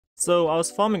So I was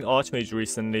farming Archmage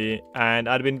recently, and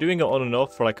I'd been doing it on and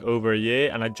off for like over a year,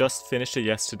 and I just finished it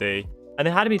yesterday. And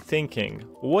it had me thinking,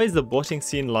 what is the botting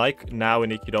scene like now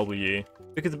in AQW?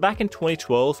 Because back in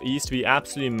 2012, it used to be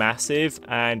absolutely massive,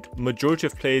 and majority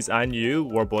of players I knew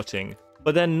were botting.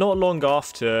 But then not long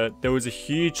after, there was a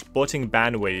huge botting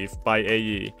ban wave by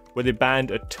AE, where they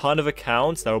banned a ton of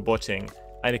accounts that were botting,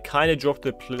 and it kinda dropped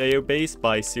the player base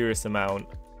by a serious amount.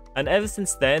 And ever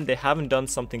since then, they haven't done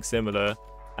something similar.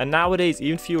 And nowadays,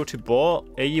 even if you were to bot,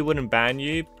 AE wouldn't ban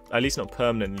you, at least not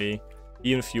permanently,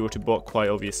 even if you were to bot quite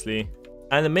obviously.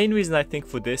 And the main reason I think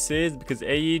for this is because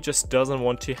AE just doesn't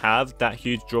want to have that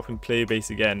huge drop in player base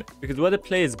again. Because whether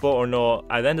players bot or not,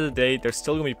 at the end of the day, they're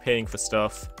still going to be paying for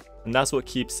stuff. And that's what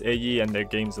keeps AE and their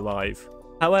games alive.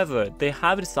 However, they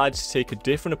have decided to take a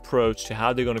different approach to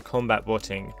how they're going to combat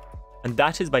botting. And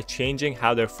that is by changing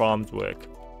how their farms work.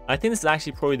 I think this is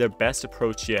actually probably their best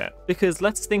approach yet, because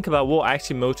let's think about what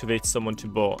actually motivates someone to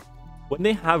bot. When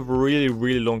they have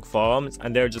really long farms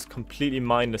and they're just completely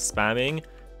mindless spamming,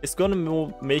 it's going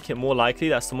to make it more likely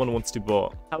that someone wants to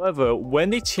bot. However, when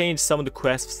they change some of the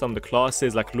quests for some of the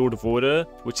classes like Lord of Order,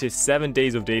 which is 7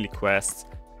 days of daily quests,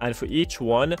 and for each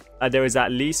one there is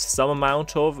at least some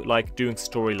amount of like doing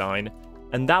storyline,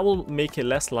 and that will make it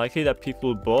less likely that people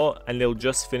will bot and they'll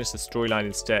just finish the storyline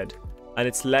instead. And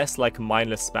it's less like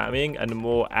mindless spamming and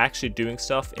more actually doing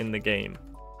stuff in the game.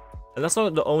 And that's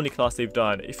not the only class they've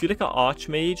done. If you look at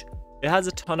Archmage, it has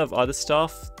a ton of other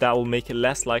stuff that will make it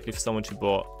less likely for someone to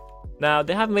bot. Now,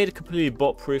 they haven't made it completely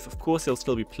bot proof, of course there'll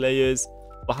still be players,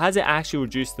 but has it actually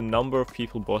reduced the number of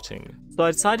people botting? So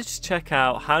I decided to check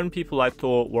out how many people I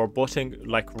thought were botting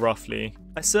like roughly.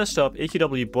 I searched up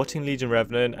AQW botting Legion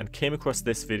Revenant and came across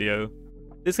this video.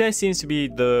 This guy seems to be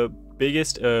the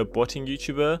biggest botting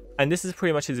YouTuber, and this is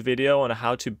pretty much his video on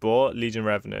how to bot Legion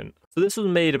Revenant. So this was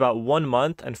made about 1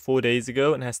 month and 4 days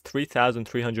ago and has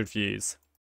 3,300 views.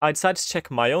 I decided to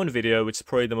check my own video, which is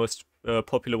probably the most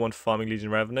popular one for farming Legion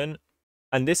Revenant,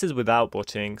 and this is without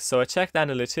botting. So I checked the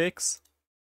analytics.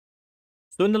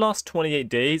 So in the last 28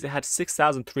 days, it had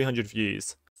 6,300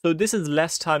 views. So this is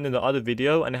less time than the other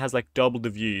video, and it has like double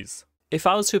the views. If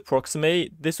I was to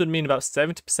approximate, this would mean about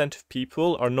 70% of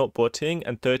people are not botting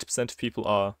and 30% of people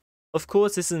are. Of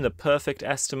course, this isn't a perfect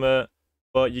estimate,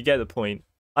 but you get the point.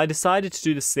 I decided to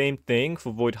do the same thing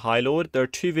for Void High Lord. There are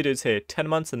 2 videos here, 10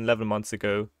 months and 11 months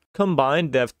ago.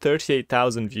 Combined, they have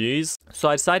 38,000 views. So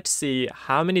I decided to see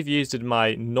how many views did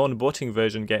my non-botting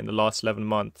version get in the last 11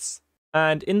 months.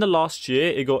 And in the last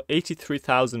year, it got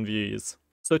 83,000 views.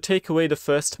 So take away the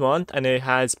first month and it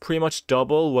has pretty much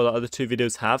double what the other 2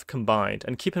 videos have combined.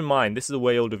 And keep in mind, this is a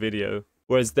way older video,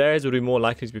 whereas theirs would be more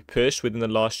likely to be pushed within the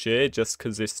last year just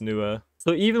because it's newer.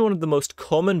 So even one of the most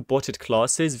common botted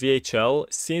classes,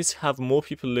 VHL, seems to have more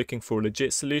people looking for a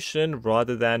legit solution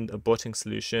rather than a botting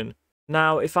solution.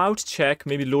 Now, if I were to check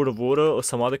maybe Lord of Order or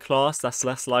some other class that's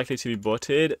less likely to be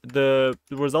botted, the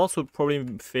results would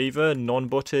probably favor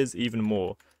non-botters even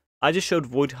more. I just showed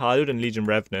Void High Lord and Legion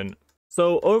Revenant.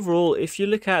 So overall, if you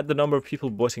look at the number of people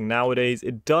botting nowadays,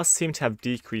 it does seem to have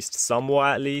decreased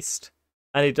somewhat at least.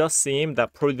 And it does seem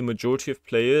that probably the majority of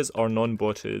players are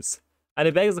non-botters. And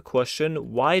it begs the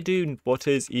question, why do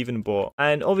botters even bot?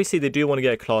 And obviously they do want to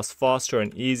get a class faster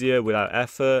and easier without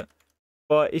effort.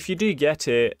 But if you do get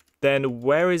it, then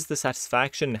where is the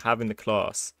satisfaction in having the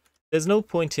class? There's no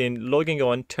point in logging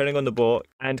on, turning on the bot,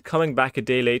 and coming back a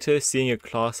day later seeing your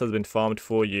class has been farmed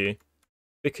for you.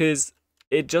 Because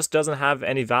it just doesn't have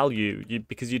any value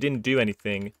because you didn't do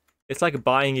anything. It's like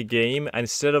buying a game and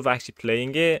instead of actually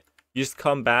playing it, you just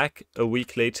come back a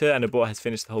week later and the bot has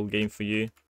finished the whole game for you.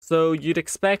 So you'd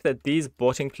expect that these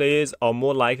botting players are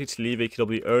more likely to leave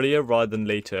AQW earlier rather than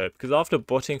later, because after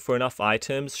botting for enough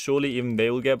items, surely even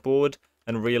they will get bored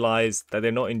and realize that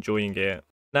they're not enjoying it.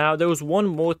 Now, there was one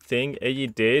more thing AE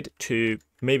did to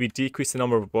maybe decrease the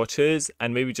number of botters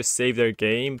and maybe just save their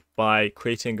game by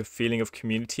creating a feeling of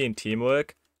community and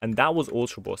teamwork, and that was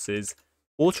Ultra Bosses.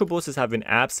 Ultra Bosses have been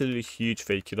absolutely huge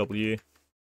for AQW.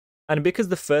 And because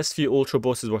the first few Ultra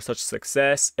Bosses were such a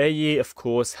success, AE of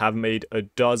course have made a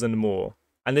dozen more.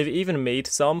 And they've even made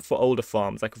some for older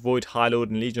farms like Void High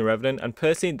Lord and Legion Revenant, and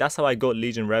personally that's how I got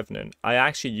Legion Revenant. I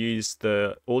actually used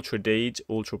the Ultra Dage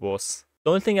Ultra Boss. The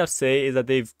only thing I'd say is that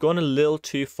they've gone a little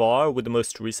too far with the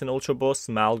most recent Ultra Boss,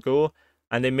 Malgor,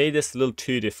 and they made this a little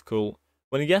too difficult.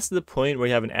 When it gets to the point where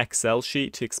you have an Excel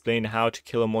sheet to explain how to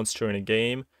kill a monster in a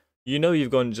game, you know you've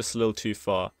gone just a little too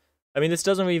far. I mean, this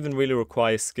doesn't even really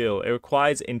require skill. It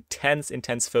requires intense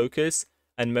focus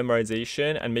and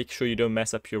memorization and make sure you don't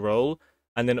mess up your role,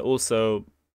 and then also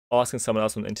asking someone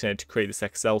else on the internet to create this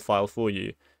Excel file for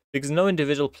you. Because no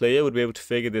individual player would be able to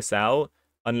figure this out,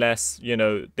 unless, you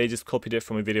know, they just copied it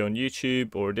from a video on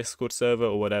YouTube or a Discord server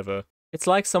or whatever. It's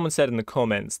like someone said in the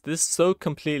comments, this is so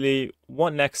completely,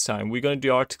 what next time? We're going to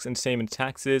do Arctic's Entertainment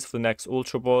taxes for the next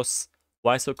Ultra Boss.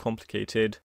 Why so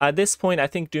complicated? At this point, I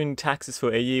think doing taxes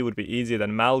for AE would be easier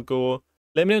than Malgor.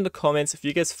 Let me know in the comments if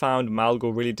you guys found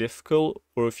Malgor really difficult,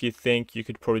 or if you think you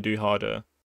could probably do harder.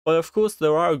 But of course,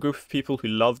 there are a group of people who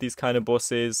love these kind of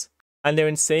bosses, and they're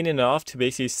insane enough to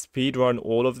basically speedrun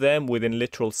all of them within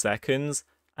literal seconds,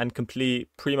 and complete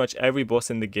pretty much every boss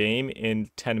in the game in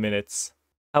 10 minutes.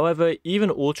 However, even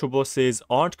Ultra bosses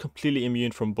aren't completely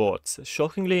immune from bots.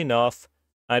 Shockingly enough,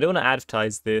 I don't want to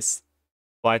advertise this,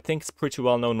 but I think it's pretty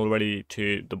well known already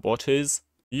to the botters,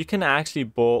 you can actually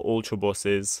bot Ultra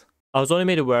bosses. I was only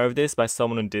made aware of this by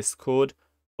someone on Discord,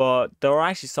 but there are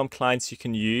actually some clients you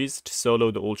can use to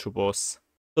solo the Ultra boss.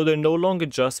 So they're no longer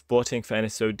just botting for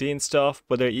NSOD and stuff,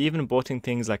 but they're even botting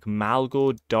things like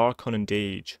Malgor, Darkon and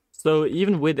Dage. So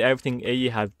even with everything AE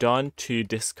have done to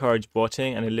discourage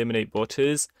botting and eliminate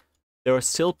botters, there are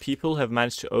still people who have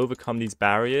managed to overcome these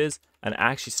barriers and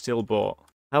actually still bot.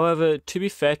 However, to be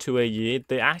fair to AE,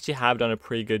 they actually have done a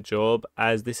pretty good job,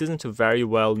 as this isn't a very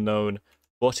well known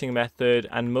botting method,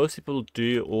 and most people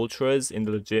do ultras in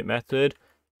the legit method,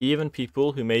 even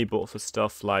people who may bot for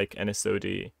stuff like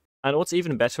NSOD. And what's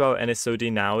even better about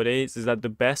NSOD nowadays is that the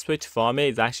best way to farm it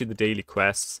is actually the daily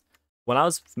quests. When I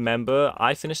was a member,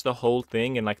 I finished the whole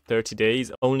thing in like 30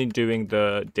 days, only doing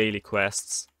the daily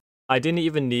quests. I didn't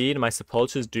even need my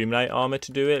Sepulchre's Doom Knight armor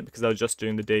to do it because I was just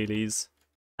doing the dailies.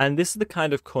 And this is the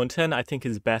kind of content I think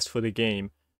is best for the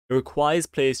game. It requires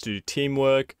players to do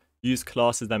teamwork, use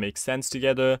classes that make sense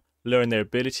together, learn their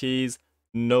abilities,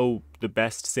 know the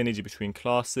best synergy between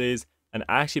classes, and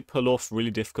actually pull off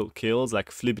really difficult kills like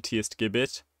Flibbertiest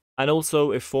Gibbet. And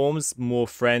also, it forms more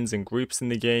friends and groups in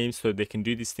the game so they can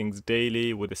do these things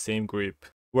daily with the same group.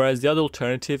 Whereas the other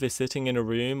alternative is sitting in a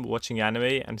room watching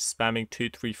anime and spamming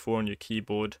 234 on your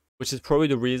keyboard, which is probably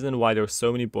the reason why there are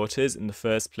so many botters in the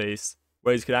first place.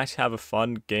 Whereas you could actually have a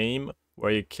fun game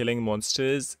where you're killing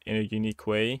monsters in a unique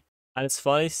way. And it's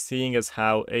funny seeing as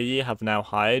how AE have now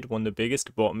hired one of the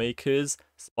biggest bot makers,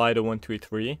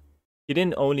 Spider133. He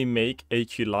didn't only make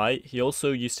Aqw Lite, he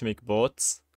also used to make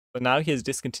bots. But now he has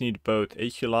discontinued both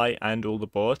Aqw Lite and all the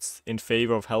bots in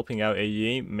favor of helping out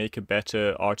AE make a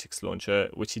better Arctic's launcher,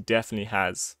 which he definitely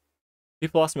has.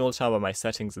 People ask me all the time about my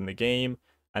settings in the game,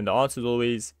 and the answer is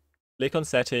always click on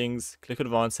settings, click on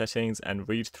advanced settings, and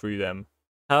read through them.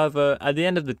 However, at the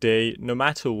end of the day, no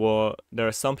matter what, there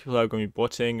are some people who are going to be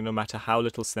botting no matter how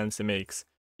little sense it makes.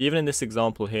 Even in this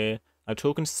example here, I'm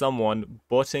talking to someone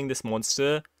botting this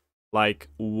monster like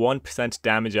 1%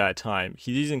 damage at a time.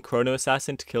 He's using Chrono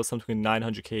Assassin to kill something with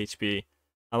 900k HP.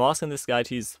 I'm asking this guy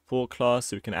to use support class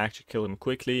so we can actually kill him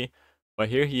quickly, but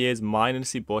here he is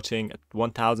mindlessly botting at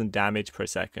 1000 damage per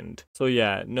second. So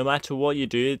yeah, no matter what you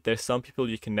do, there's some people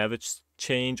you can never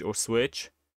change or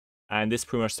switch, and this is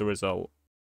pretty much the result.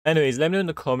 Anyways, let me know in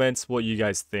the comments what you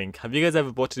guys think. Have you guys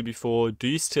ever botted before? Do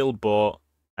you still bot?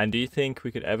 And do you think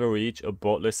we could ever reach a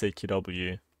botless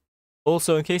AQW?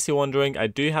 Also, in case you're wondering, I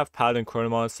do have Paladin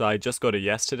Chronomancer. I just got it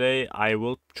yesterday. I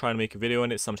will try and make a video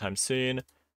on it sometime soon.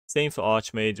 Same for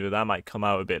Archmage, but that might come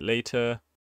out a bit later.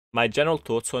 My general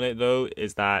thoughts on it though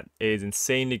is that it is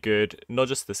insanely good. Not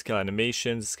just the skill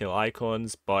animations, skill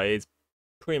icons, but it's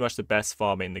pretty much the best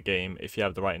farm in the game if you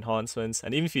have the right enhancements.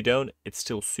 And even if you don't, it's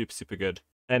still super good.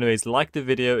 Anyways, like the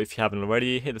video if you haven't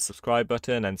already, hit the subscribe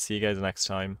button, and see you guys next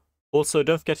time. Also,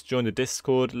 don't forget to join the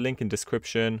Discord, link in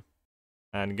description,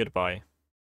 and goodbye.